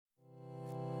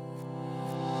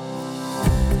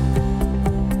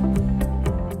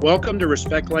Welcome to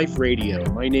Respect Life Radio.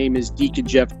 My name is Deacon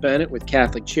Jeff Bennett with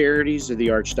Catholic Charities of the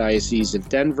Archdiocese of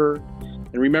Denver.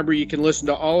 And remember, you can listen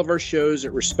to all of our shows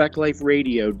at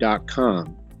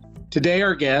respectliferadio.com. Today,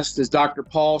 our guest is Dr.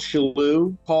 Paul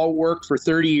Chaloux. Paul worked for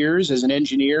 30 years as an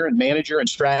engineer and manager and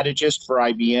strategist for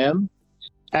IBM.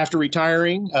 After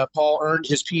retiring, Paul earned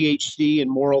his PhD in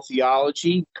moral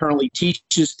theology, currently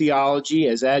teaches theology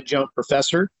as adjunct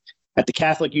professor at the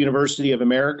Catholic University of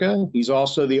America. He's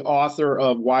also the author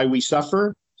of Why We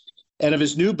Suffer and of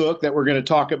his new book that we're going to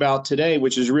talk about today,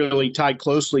 which is really tied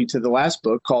closely to the last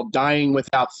book called Dying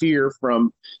Without Fear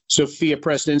from Sophia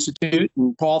Press Institute.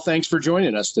 And Paul, thanks for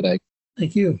joining us today.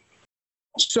 Thank you.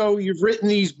 So you've written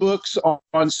these books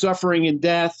on suffering and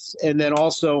death, and then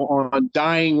also on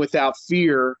dying without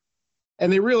fear. And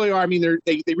they really are,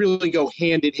 they really go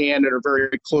hand in hand and are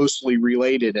very closely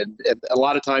related. And a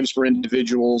lot of times for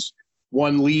individuals,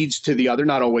 one leads to the other,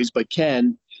 not always, but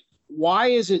can. Why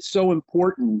is it so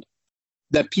important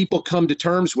that people come to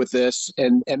terms with this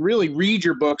and really read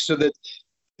your book so that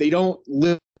they don't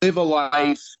live a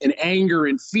life in anger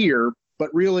and fear,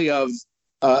 but really of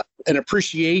an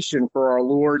appreciation for our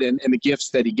Lord and the gifts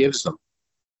that he gives them?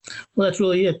 Well, that's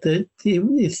really it.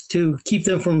 It's to keep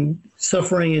them from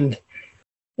suffering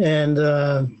and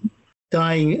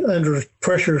dying under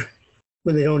pressure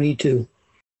when they don't need to,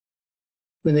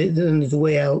 when there's a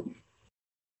way out.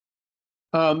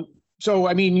 So,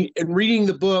 in reading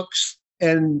the books,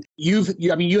 and you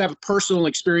have a personal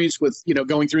experience with,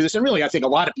 going through this, and really, I think a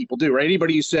lot of people do, right?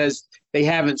 Anybody who says they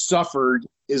haven't suffered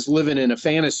is living in a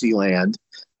fantasy land,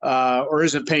 or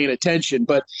isn't paying attention.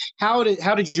 But how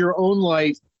did your own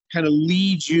life kind of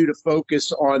lead you to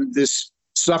focus on this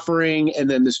suffering and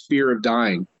then this fear of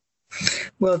dying?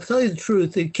 Well, to tell you the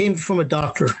truth, it came from a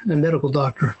doctor, a medical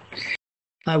doctor.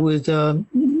 I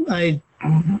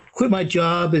quit my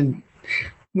job and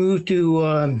moved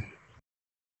to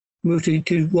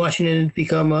Washington to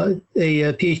become a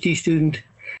PhD student,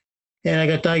 and I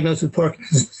got diagnosed with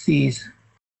Parkinson's disease.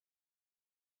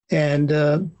 And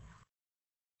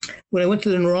when I went to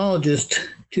the neurologist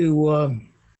to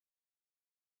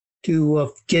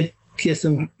get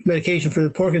some medication for the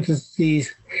Parkinson's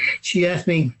disease, she asked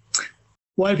me,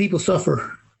 "Why do people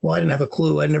suffer?" Well, I didn't have a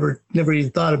clue. I never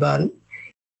even thought about it,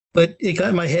 but it got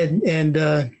in my head, and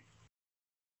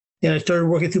I started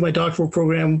working through my doctoral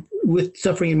program with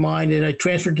suffering in mind, and I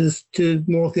transferred to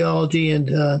moral theology and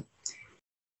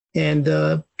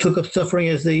took up suffering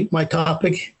as my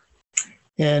topic,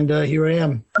 and here I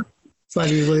am,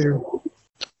 5 years later.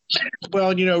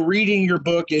 Well, reading your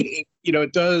book, it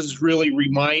does really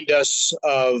remind us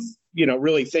of,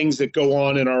 really things that go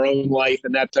on in our own life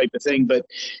and that type of thing. But,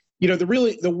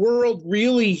 the world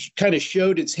really kind of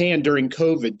showed its hand during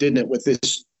COVID, didn't it? With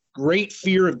this great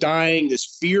fear of dying,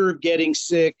 this fear of getting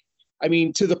sick.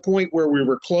 To the point where we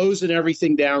were closing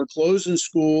everything down, closing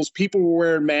schools, people were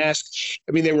wearing masks.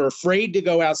 They were afraid to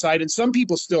go outside, and some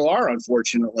people still are,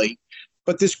 unfortunately.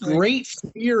 But this great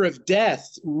fear of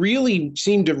death really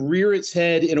seemed to rear its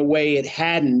head in a way it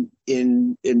hadn't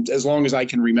in as long as I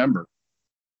can remember.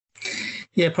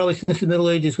 Yeah, probably since the Middle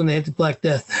Ages when they had the Black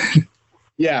Death.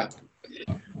 Yeah.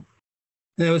 And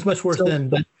it was much worse then.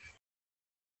 But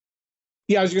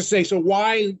yeah, I was going to say, so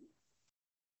why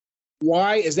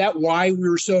is that why we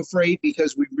were so afraid?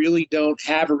 Because we really don't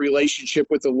have a relationship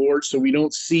with the Lord, so we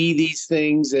don't see these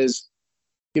things as,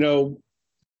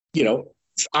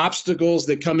 obstacles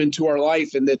that come into our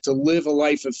life, and that to live a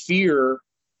life of fear,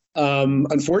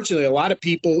 unfortunately, a lot of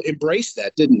people embraced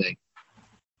that, didn't they?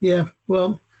 Yeah.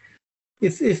 Well,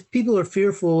 if people are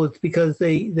fearful, it's because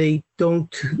they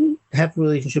don't have a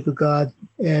relationship with God,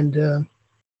 and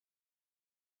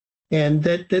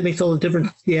that makes all the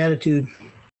difference, the attitude.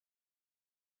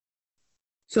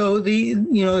 So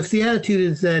if the attitude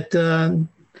is that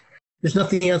there's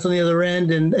nothing else on the other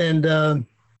end, and I'm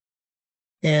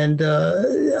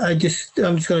just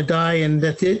going to die and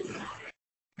that's it,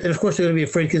 then of course they're going to be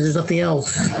afraid because there's nothing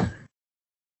else.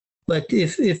 But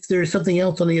if there's something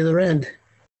else on the other end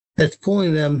that's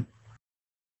pulling them,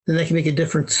 then that can make a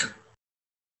difference.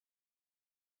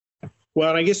 Well,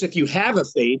 and I guess if you have a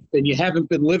faith and you haven't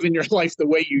been living your life the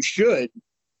way you should,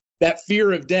 that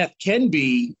fear of death can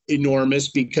be enormous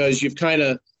because you've kind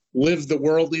of lived the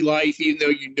worldly life, even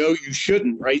though you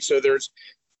shouldn't, right? So there's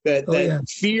that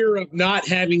fear of not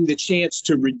having the chance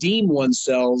to redeem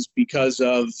oneself because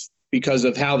of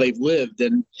how they've lived,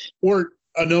 or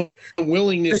an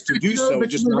unwillingness to do so.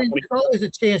 But there's always a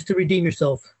chance to redeem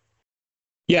yourself.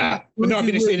 Yeah, but no, I'm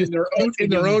going to say in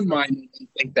their own mind, they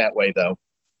think that way, though.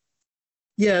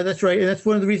 Yeah, that's right, and that's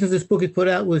one of the reasons this book is put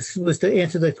out was to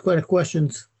answer that kind of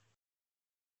questions.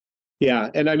 Yeah.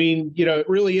 And I mean, it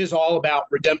really is all about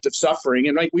redemptive suffering.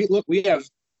 And we have,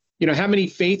 how many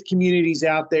faith communities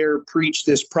out there preach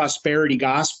this prosperity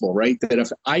gospel, right? That if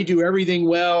I do everything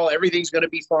well, everything's going to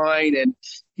be fine. And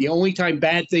the only time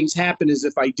bad things happen is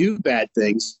if I do bad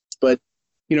things. But,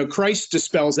 Christ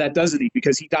dispels that, doesn't he?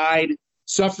 Because he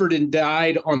suffered and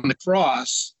died on the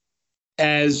cross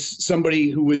as somebody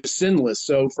who was sinless.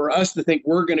 So for us to think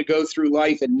we're going to go through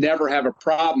life and never have a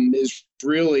problem is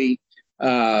really,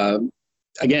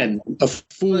 again, a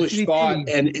foolish thought,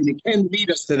 and it can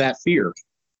lead us to that fear.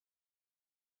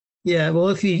 Yeah, well,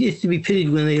 it's to be pitied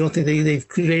when they don't think they've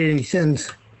created any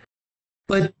sins.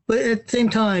 But at the same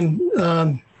time,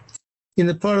 in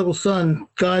the prodigal son,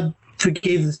 God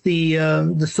forgave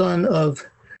the son of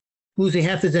losing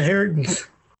half his inheritance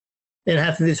and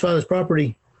half of his father's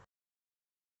property.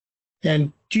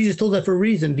 And Jesus told that for a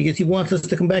reason, because he wants us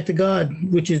to come back to God,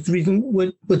 which is the reason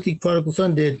what the prodigal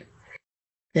son did.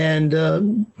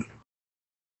 And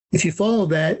if you follow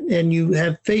that and you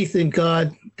have faith in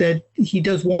God that he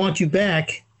does want you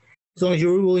back, as long as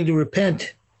you're willing to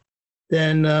repent,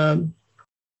 then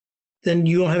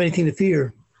you don't have anything to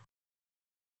fear.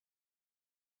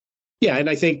 Yeah, and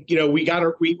I think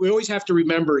we always have to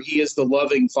remember he is the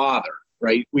loving Father,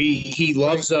 right? He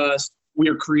loves us. We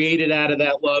are created out of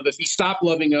that love. If he stopped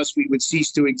loving us, we would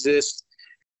cease to exist.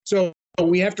 So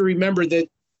we have to remember that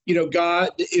God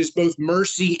is both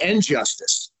mercy and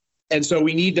justice. And so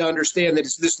we need to understand that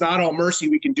it's not all mercy.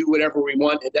 We can do whatever we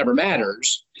want. It never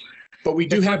matters. But we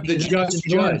do have the just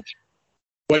judge.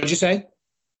 What did you say?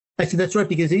 I said that's right,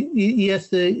 because he has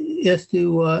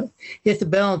to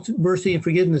balance mercy and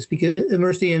forgiveness, because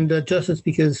mercy and justice,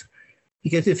 because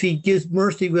if he gives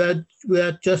mercy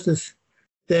without justice,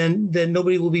 then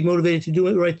nobody will be motivated to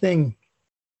do the right thing.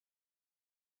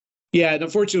 Yeah, and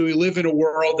unfortunately, we live in a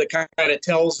world that kind of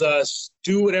tells us,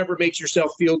 do whatever makes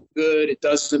yourself feel good. It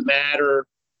doesn't matter.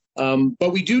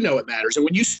 But we do know it matters. And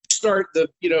when you start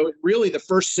really the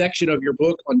first section of your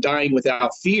book on dying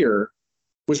without fear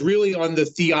was really on the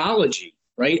theology,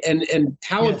 right? And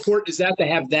how important is that to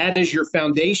have that as your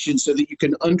foundation so that you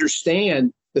can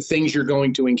understand the things you're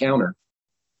going to encounter?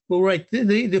 Well, right.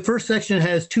 The first section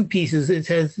has two pieces. It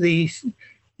has the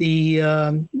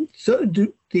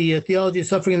theology of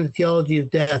suffering and the theology of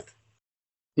death.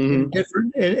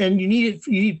 Mm-hmm. And you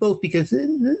need both, because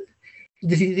the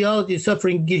theology of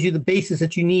suffering gives you the basis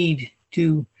that you need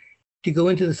to go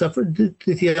into the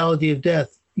theology of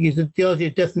death, because the theology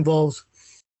of death involves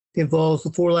the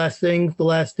four last things, the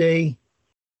last day,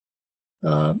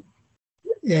 and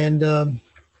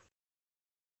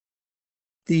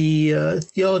the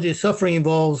theology of suffering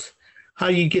involves how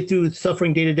you get through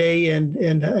suffering day to day,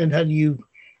 and how do you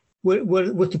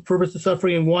what's the purpose of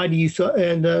suffering, and why do you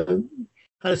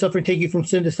how does suffering take you from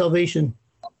sin to salvation?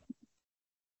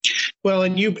 Well,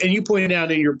 and you pointed out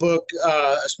in your book,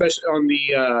 especially on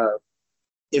the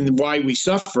in why we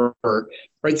suffer,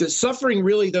 right? The suffering,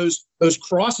 really, those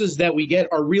crosses that we get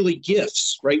are really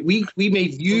gifts, right? We may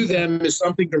view them as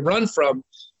something to run from,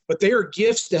 but they are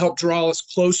gifts to help draw us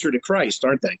closer to Christ,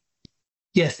 aren't they?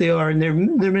 Yes, they are, and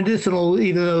they're medicinal.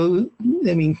 Even though,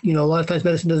 I mean, a lot of times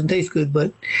medicine doesn't taste good,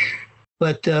 but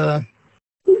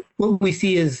what we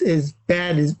see as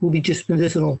bad will be just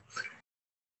medicinal,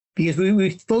 because we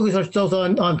focus ourselves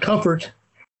on comfort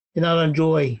and not on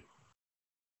joy.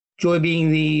 Joy being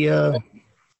the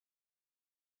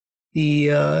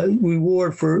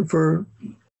reward for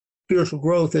spiritual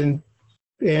growth, and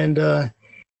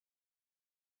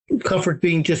comfort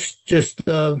being just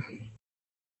the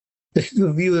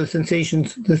view of the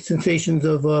sensations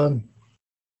of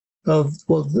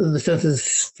the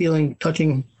senses, feeling,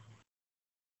 touching,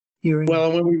 hearing.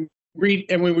 Well, when we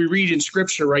read in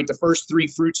Scripture, right, the first three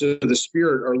fruits of the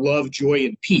Spirit are love, joy,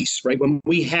 and peace, right? When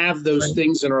we have those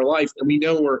things in our life, and we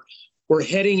know we're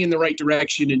heading in the right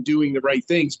direction and doing the right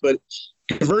things. But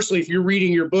conversely, if you're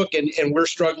reading your book and we're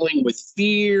struggling with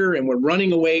fear and we're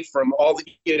running away from all the,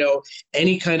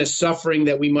 any kind of suffering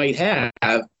that we might have,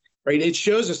 right, it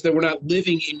shows us that we're not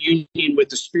living in union with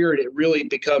the Spirit. It really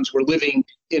becomes we're living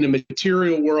in a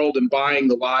material world and buying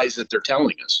the lies that they're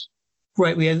telling us.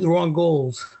 Right. We have the wrong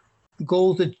goals. The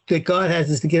goals that God has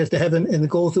is to get us to heaven, and the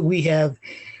goals that we have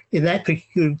in that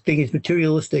particular thing is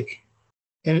materialistic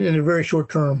and in a very short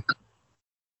term.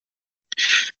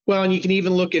 Well, and you can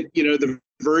even look at, the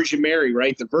Virgin Mary,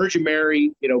 right? The Virgin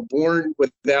Mary, born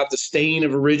without the stain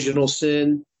of original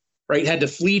sin, right? Had to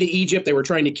flee to Egypt. They were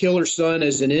trying to kill her son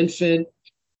as an infant,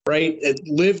 right? It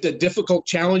lived a difficult,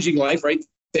 challenging life, right?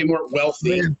 They weren't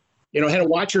wealthy, had to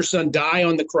watch her son die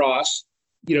on the cross,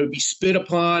 be spit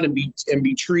upon and be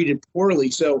treated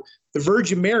poorly. So the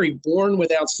Virgin Mary, born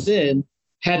without sin,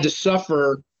 had to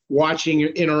suffer watching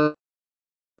in our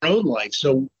own life.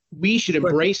 So we should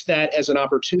embrace that as an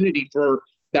opportunity for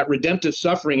that redemptive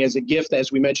suffering as a gift,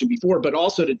 as we mentioned before, but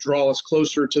also to draw us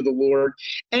closer to the Lord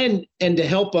and to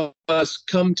help us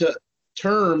come to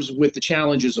terms with the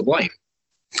challenges of life.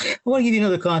 I want to give you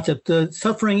another concept.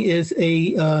 Suffering is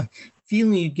a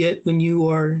feeling you get when you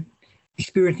are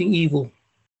experiencing evil.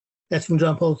 That's from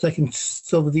John Paul II,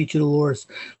 Salva Vita Dolores.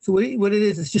 So what it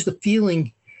is, it's just a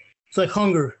feeling. It's like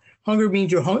hunger. Hunger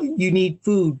means you need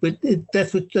food, but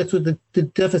that's what the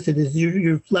deficit is.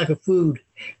 Your lack of food,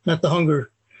 not the hunger.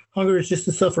 Hunger is just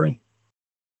the suffering.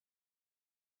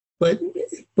 But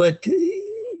you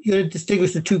got to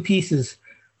distinguish the two pieces.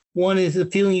 One is the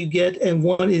feeling you get, and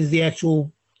one is the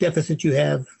actual deficit you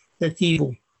have. That's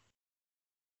evil.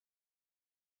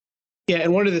 Yeah,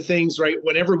 and one of the things, right,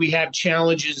 whenever we have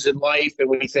challenges in life and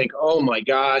we think, oh my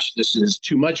gosh, this is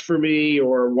too much for me,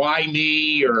 or why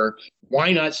me, or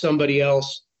why not somebody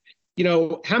else?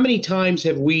 How many times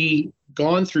have we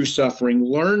gone through suffering,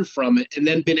 learned from it, and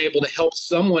then been able to help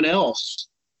someone else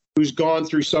who's gone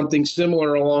through something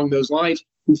similar along those lines,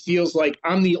 who feels like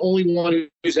I'm the only one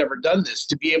who's ever done this,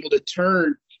 to be able to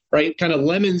turn, right, kind of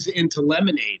lemons into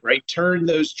lemonade, right? Turn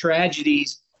those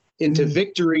tragedies into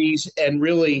victories and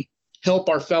really help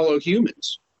our fellow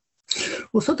humans.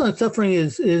 Well, sometimes suffering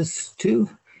is to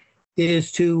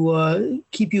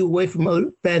keep you away from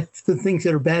the things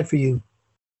that are bad for you.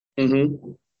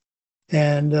 Mm-hmm.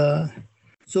 And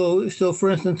so for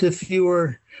instance, if you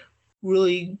were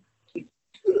really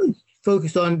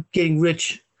focused on getting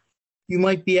rich, money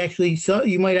might be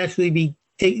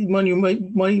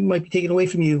taken away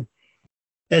from you,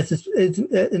 and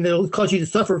it'll cause you to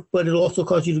suffer, but it'll also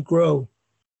cause you to grow.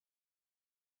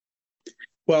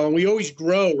 Well, and we always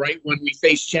grow, right, when we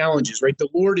face challenges, right? The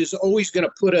Lord is always going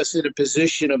to put us in a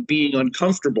position of being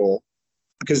uncomfortable,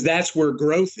 because that's where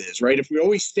growth is, right? If we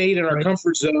always stayed in our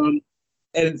comfort zone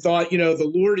and thought,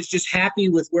 the Lord is just happy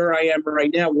with where I am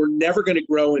right now, we're never going to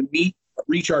grow and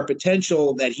reach our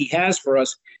potential that he has for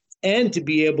us, and to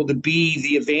be able to be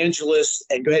the evangelist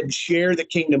and go ahead and share the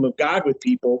kingdom of God with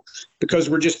people, because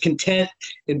we're just content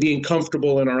in being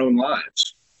comfortable in our own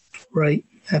lives. Right.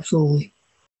 Absolutely.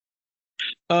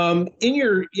 In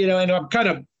your, and I'm kind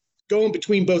of going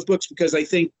between both books because I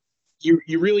think you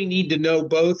really need to know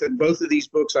both, and both of these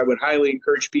books I would highly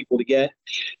encourage people to get.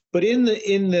 But in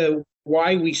the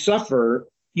Why We Suffer,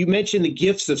 you mentioned the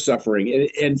gifts of suffering,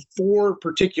 and four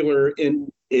particular in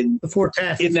the four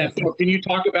tasks in that book. Can you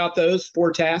talk about those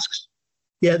four tasks?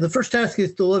 Yeah, the first task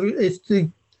is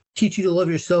to teach you to love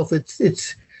yourself. It's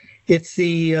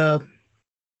the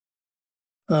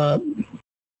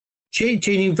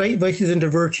changing vices into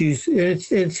virtues.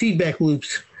 It's feedback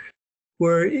loops,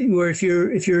 where if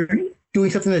you're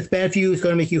doing something that's bad for you, it's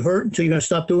going to make you hurt, so you're going to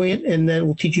stop doing it, and that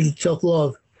will teach you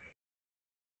self-love.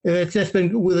 And that's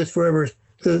been with us forever.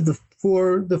 The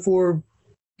four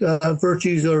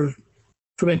virtues are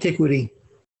from antiquity,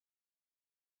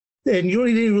 and you don't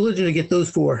need any religion to get those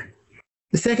four.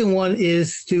 The second one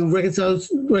is to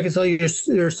reconcile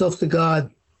yourself to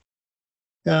God.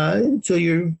 So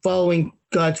you're following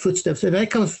God's footsteps, and that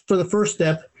comes from the first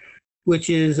step, which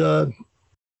is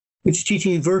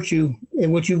teaching you virtue.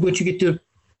 And once you get to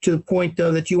the point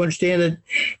that you understand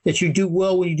that you do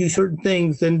well when you do certain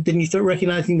things, then you start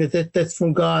recognizing that's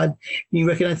from God, and you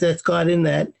recognize that's God in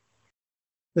that.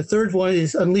 The third one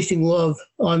is unleashing love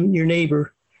on your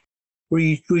neighbor, where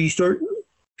you start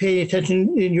paying attention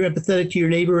and you're empathetic to your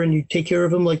neighbor and you take care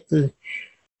of him like the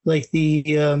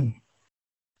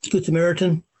Good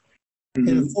Samaritan. Mm-hmm.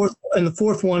 And the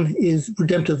fourth one is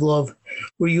redemptive love,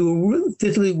 where you are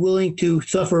physically willing to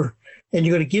suffer and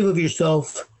you're going to give of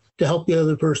yourself to help the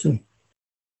other person.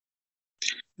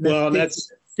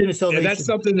 That's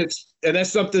something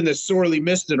that's sorely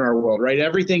missed in our world, right?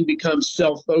 Everything becomes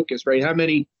self-focused, right? How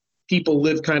many people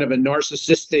live kind of a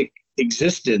narcissistic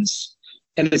existence,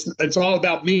 and it's all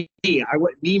about me.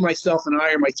 Me, myself, and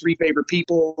I are my three favorite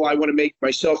people. I want to make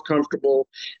myself comfortable,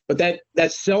 but that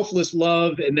selfless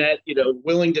love and that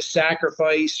willing to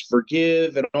sacrifice,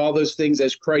 forgive, and all those things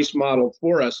as Christ modeled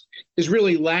for us is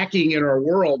really lacking in our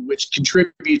world, which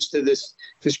contributes to this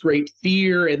great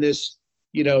fear and this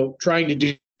trying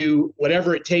to do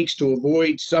whatever it takes to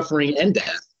avoid suffering and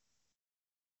death.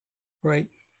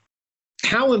 Right.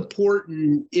 How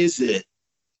important is it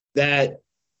that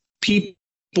people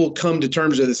come to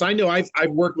terms with this? I know I've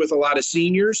worked with a lot of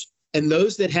seniors, and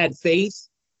those that had faith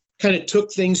kind of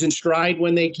took things in stride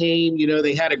when they came.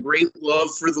 They had a great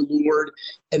love for the Lord,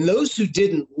 and those who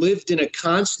didn't lived in a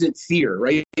constant fear,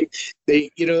 right? They,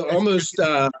 almost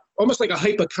like a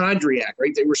hypochondriac,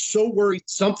 right? They were so worried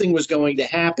something was going to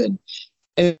happen.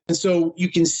 And so you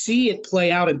can see it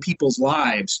play out in people's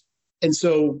lives. And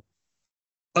so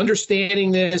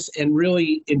understanding this and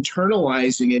really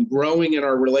internalizing and growing in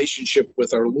our relationship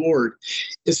with our Lord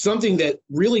is something that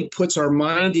really puts our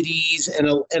mind at ease and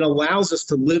allows us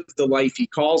to live the life he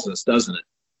calls us, doesn't it?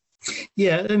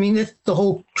 Yeah, I mean, that's the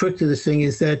whole trick to this thing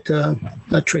is that,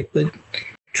 not trick, but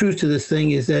truth to this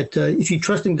thing is that if you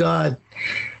trust in God,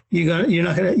 you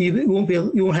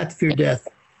won't have to fear death.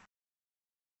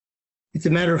 It's a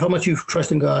matter of how much you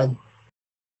trust in God.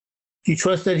 If you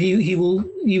trust that he will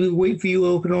wait for you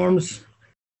with open arms,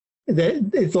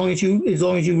 that as long as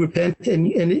you repent,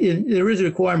 and there is a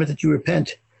requirement that you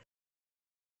repent,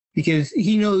 because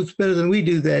he knows better than we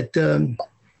do that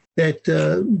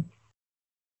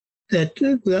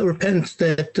without repentance,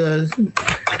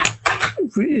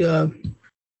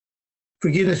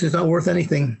 forgiveness is not worth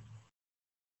anything.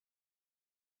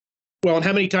 Well, and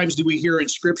how many times do we hear in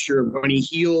Scripture when he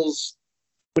heals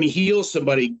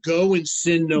somebody, go and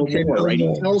sin no more, right?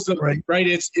 He tells them, right?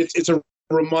 It's a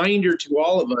reminder to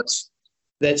all of us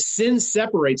that sin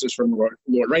separates us from the Lord,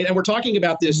 right? And we're talking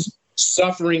about this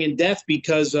suffering and death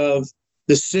because of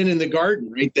the sin in the garden,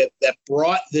 right? That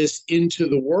brought this into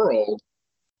the world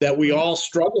that we all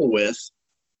struggle with.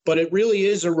 But it really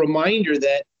is a reminder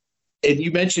that, and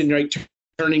you mentioned, right,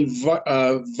 turning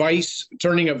a vice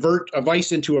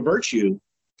into a virtue,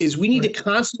 is we need to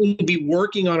constantly be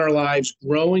working on our lives,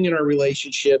 growing in our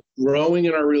relationship, growing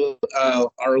in our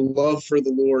love for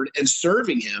the Lord and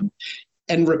serving him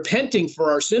and repenting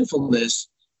for our sinfulness,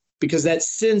 because that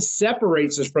sin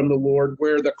separates us from the Lord,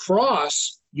 where the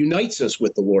cross unites us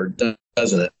with the Lord,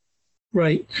 doesn't it?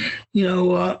 Right. You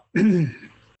know,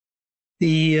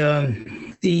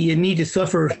 the need to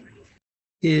suffer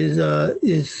is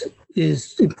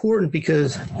important,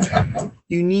 because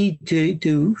you need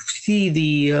to see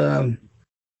the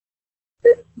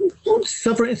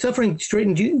suffering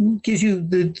straightens you,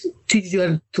 teaches you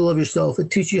how to love yourself. It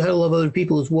teaches you how to love other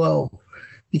people as well,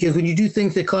 because when you do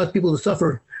things that cause people to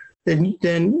suffer, then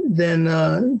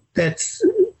that's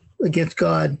against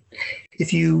God.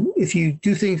 If you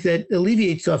do things that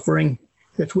alleviate suffering,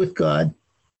 that's with God.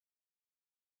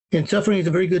 And suffering is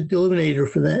a very good delineator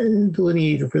for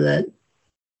that.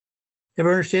 Ever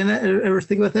understand that? Ever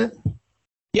think about that?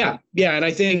 Yeah. And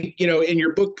I think, in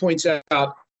your book points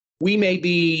out, we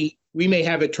may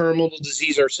have a terminal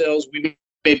disease ourselves. We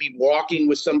may be walking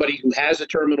with somebody who has a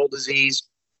terminal disease.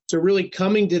 So really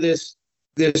coming to this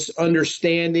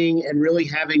understanding and really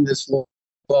having this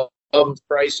love of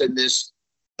Christ and this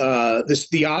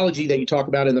theology that you talk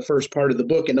about in the first part of the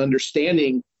book, and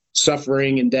understanding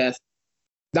suffering and death,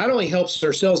 not only helps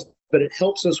ourselves, but it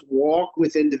helps us walk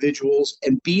with individuals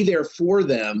and be there for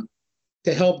them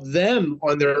to help them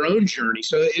on their own journey.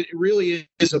 So it really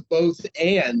is a both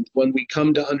and when we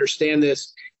come to understand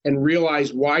this and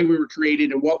realize why we were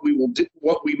created and what we will do,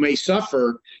 what we may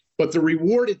suffer. But the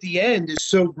reward at the end is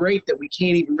so great that we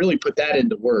can't even really put that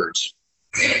into words.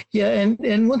 Yeah,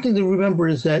 and one thing to remember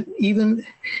is that even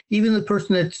the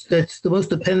person that's the most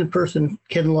dependent person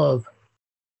can love.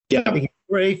 Yeah. They can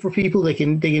pray for people. They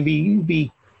can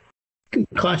be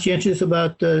conscientious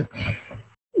about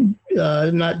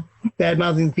not bad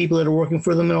mouthing the people that are working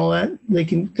for them and all that. They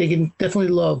can definitely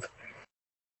love,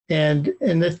 and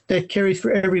that carries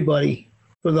for everybody,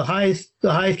 from the highest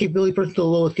capability person to the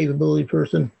lowest capability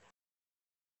person.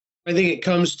 I think it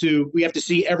comes to, we have to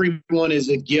see everyone as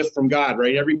a gift from God,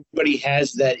 right? Everybody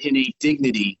has that innate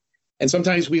dignity. And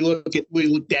sometimes we look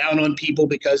down on people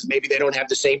because maybe they don't have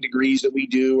the same degrees that we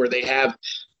do, or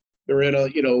they're in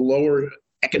a lower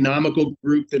economical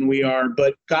group than we are.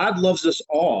 But God loves us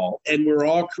all, and we're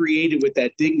all created with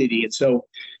that dignity. And so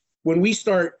when we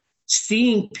start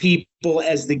seeing people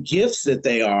as the gifts that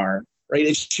they are, right,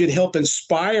 it should help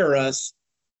inspire us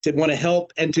to want to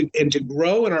help and to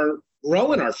grow in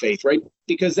our faith, right?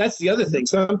 Because that's the other thing.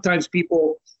 Sometimes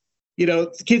people,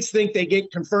 kids think they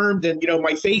get confirmed and,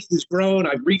 my faith has grown.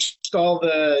 I've reached all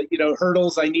the,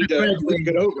 hurdles I need to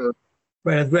get over.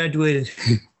 Right, I've graduated.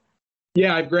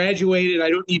 Yeah, I've graduated. I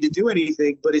don't need to do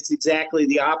anything, but it's exactly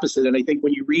the opposite. And I think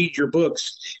when you read your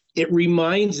books, it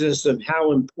reminds us of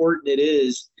how important it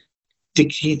is to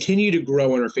continue to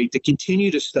grow in our faith, to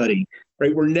continue to study,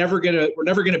 right? We're never gonna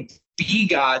be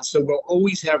God, so we'll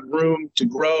always have room to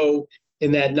grow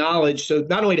in that knowledge. So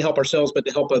not only to help ourselves, but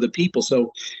to help other people.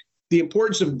 So the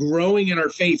importance of growing in our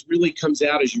faith really comes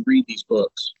out as you read these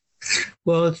books.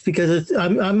 Well, it's because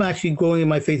I'm actually growing in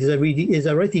my faith as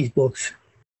I write these books.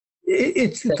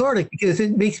 It's cathartic because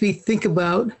it makes me think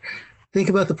about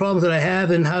the problems that I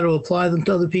have and how to apply them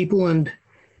to other people, and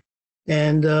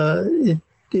it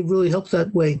really helps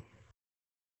that way.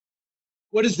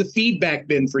 what has the feedback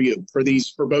been for you for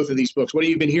both of these books? What have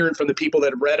you been hearing from the people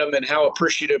that have read them, and how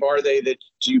appreciative are they that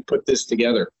you put this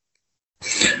together?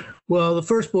 Well, the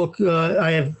first book,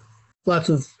 I have lots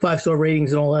of 5-star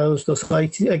ratings and all that other stuff, so I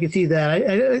can see that.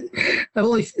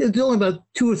 It's only about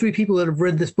 2 or 3 people that have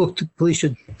read this book to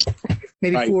completion,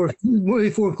 maybe Right. four,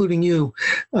 including you.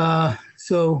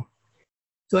 So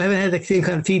I haven't had that same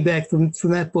kind of feedback from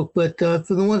that book, but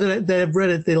for the ones that have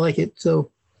read it, they like it.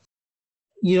 So,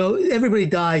 everybody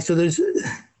dies, so there's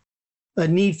a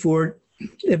need for it.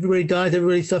 Everybody dies,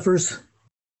 everybody suffers.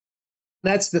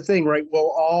 That's the thing, right?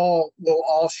 We'll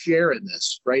all share in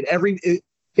this, right?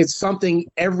 It's something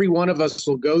every one of us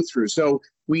will go through. So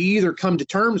we either come to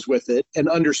terms with it and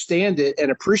understand it and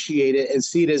appreciate it and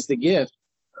see it as the gift,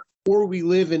 or we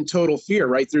live in total fear,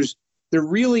 right? There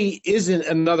really isn't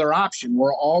another option.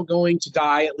 We're all going to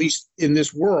die, at least in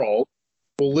this world.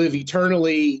 We'll live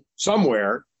eternally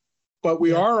somewhere, but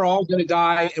we are all going to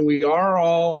die, and we are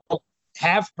all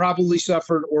have probably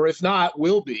suffered, or if not,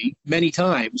 will be many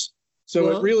times.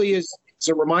 So it really is. It's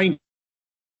a reminder.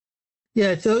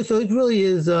 Yeah. So it really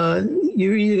is.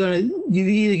 You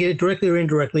either get it directly or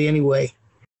indirectly anyway.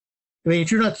 I mean,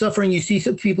 if you're not suffering, you see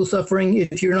some people suffering.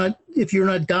 If you're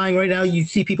not dying right now, you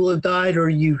see people who have died, or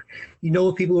you know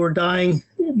of people who are dying.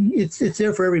 It's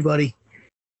there for everybody,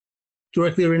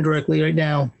 directly or indirectly, right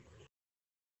now.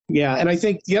 Yeah, and I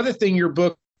think the other thing your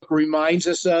book reminds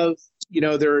us of,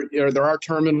 there are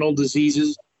terminal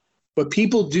diseases, but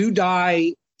people do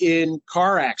die in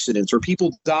car accidents, or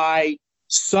people die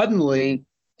suddenly.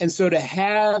 And so to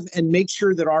have and make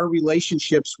sure that our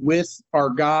relationships with our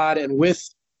God and with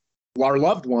our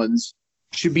loved ones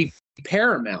should be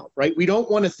paramount, right? We don't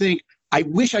want to think, I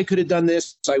wish I could have done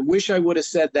this. I wish I would have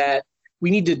said that.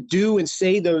 We need to do and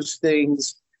say those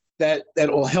things that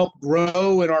will help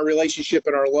grow in our relationship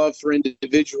and our love for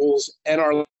individuals and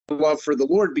our love for the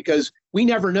Lord, because we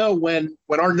never know when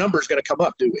our number is going to come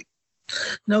up, do we?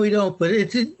 No, we don't. But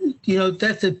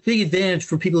that's a big advantage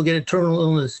for people who get a terminal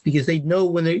illness, because they know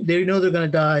when they know they're going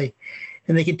to die,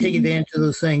 and they can take advantage of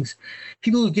those things.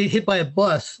 People who get hit by a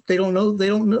bus, they don't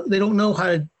know how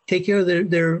to take care of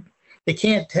they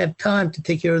can't have time to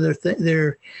take care of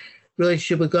their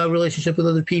relationship with God, relationship with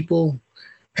other people,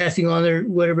 passing on their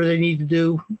whatever they need to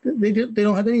do. They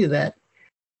don't have any of that.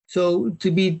 So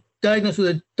to be diagnosed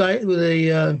with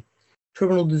a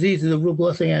terminal disease is a real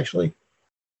blessing, actually.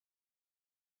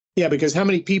 Yeah, because how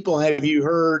many people have you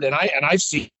heard, and I've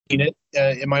seen it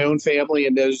in my own family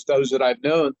and those that I've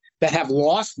known, that have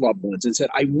lost loved ones and said,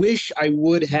 I wish I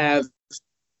would have,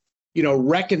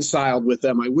 reconciled with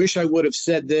them. I wish I would have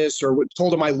said this, or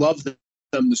told them I love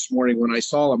them this morning when I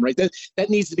saw them, right? That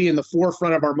needs to be in the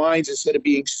forefront of our minds, instead of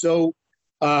being so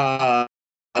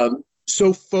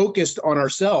focused on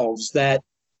ourselves that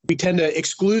we tend to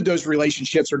exclude those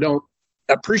relationships or don't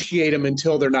appreciate them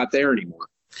until they're not there anymore.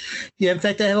 Yeah, in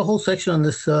fact, I have a whole section on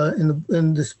this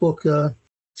in this book.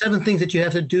 7 things that you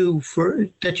have to do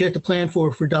that you have to plan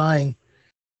for dying,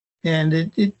 and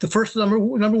the first number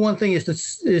one thing is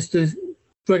to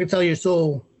reconcile your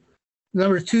soul.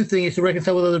 Number 2 thing is to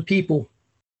reconcile with other people.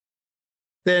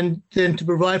 Then to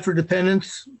provide for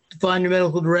dependents, to find your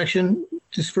medical direction,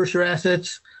 disperse your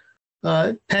assets,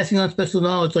 passing on special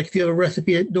knowledge. Like if you have a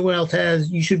recipe that no one else has,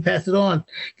 you should pass it on,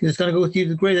 because it's going to go with you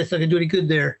to the grave. That's not going to do any good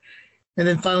there. And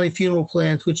then finally, funeral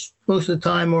plans, which most of the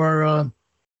time are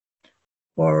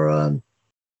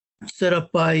set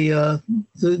up by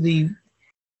the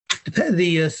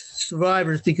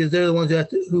survivors, because they're the ones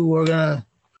who are going to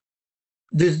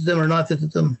visit them or not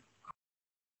visit them.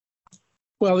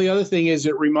 Well, the other thing is,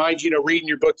 it reminds, reading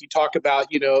your book, you talk about,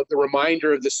 the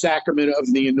reminder of the sacrament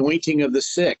of the anointing of the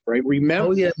sick, right? Remember,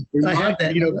 oh, yeah. I have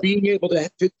that. Being able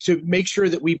to make sure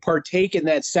that we partake in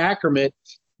that sacrament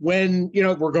when,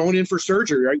 we're going in for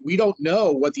surgery, right? We don't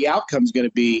know what the outcome is going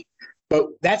to be, but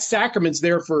that sacrament's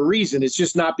there for a reason. It's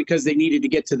just not because they needed to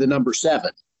get to the number 7.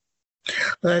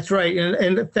 That's right.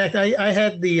 And in fact, I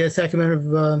had the sacrament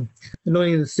of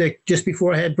anointing the sick just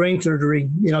before I had brain surgery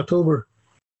in October.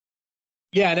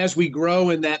 Yeah, and as we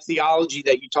grow in that theology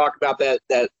that you talk about,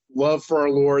 that love for our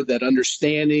Lord, that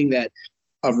understanding that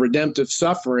of redemptive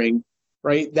suffering,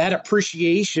 right? That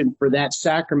appreciation for that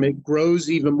sacrament grows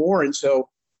even more. And so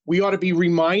we ought to be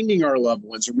reminding our loved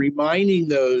ones, reminding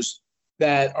those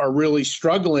that are really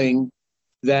struggling,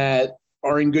 that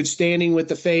are in good standing with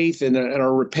the faith and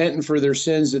are repentant for their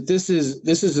sins, that this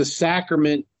is a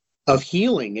sacrament of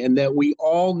healing, and that we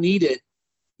all need it.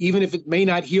 Even if it may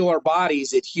not heal our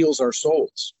bodies, it heals our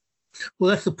souls. Well,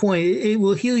 that's the point. It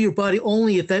will heal your body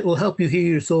only if that will help you heal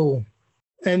your soul.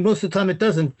 And most of the time it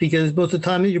doesn't, because most of the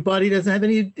time your body doesn't have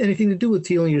anything to do with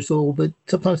healing your soul, but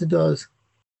sometimes it does.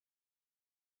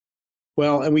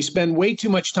 Well, and we spend way too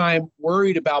much time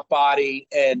worried about body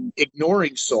and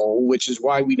ignoring soul, which is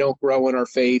why we don't grow in our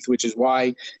faith, which is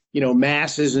why,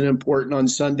 Mass isn't important on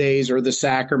Sundays or the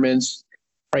sacraments,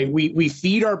 right? We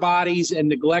feed our bodies and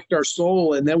neglect our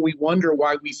soul, and then we wonder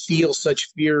why we feel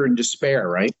such fear and despair,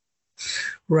 right?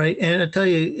 Right. And I tell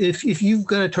you, if you've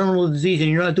got a terminal disease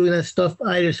and you're not doing that stuff,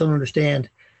 I just don't understand,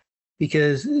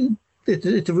 because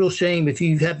it's a real shame if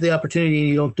you have the opportunity and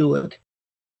you don't do it.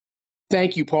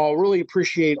 Thank you, Paul. Really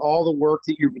appreciate all the work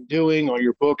that you've been doing, all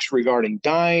your books regarding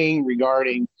dying,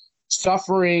 regarding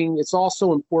suffering. It's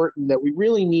also important that we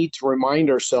really need to remind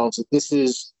ourselves that this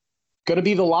is going to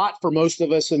be the lot for most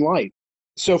of us in life.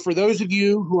 So for those of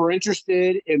you who are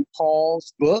interested in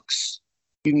Paul's books,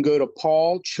 you can go to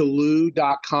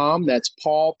paulchaloux.com. That's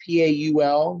Paul,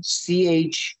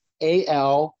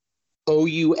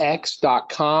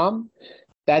 PaulChalaux.com.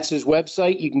 That's his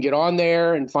website. You can get on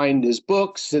there and find his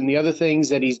books and the other things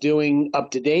that he's doing up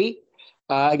to date.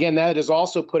 Again, that is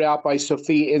also put out by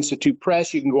Sophia Institute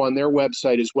Press. You can go on their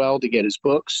website as well to get his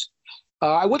books.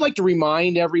 I would like to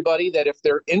remind everybody that if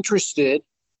they're interested,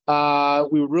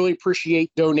 we would really appreciate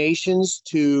donations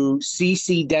to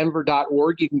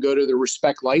ccdenver.org. You can go to the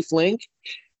Respect Life link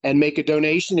and make a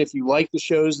donation if you like the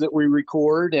shows that we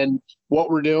record and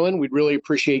what we're doing. We'd really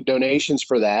appreciate donations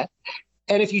for that.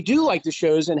 And if you do like the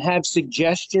shows and have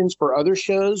suggestions for other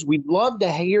shows, we'd love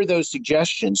to hear those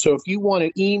suggestions. So if you want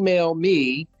to email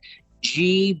me,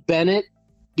 gbennett,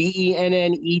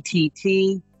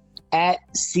 BENNETT,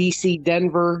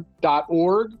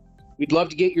 @ccdenver.org. We'd love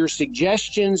to get your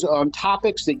suggestions on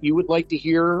topics that you would like to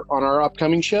hear on our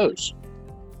upcoming shows.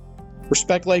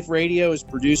 Respect Life Radio is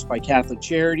produced by Catholic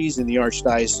Charities in the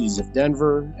Archdiocese of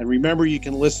Denver. And remember, you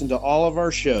can listen to all of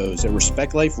our shows at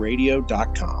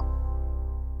respectliferadio.com.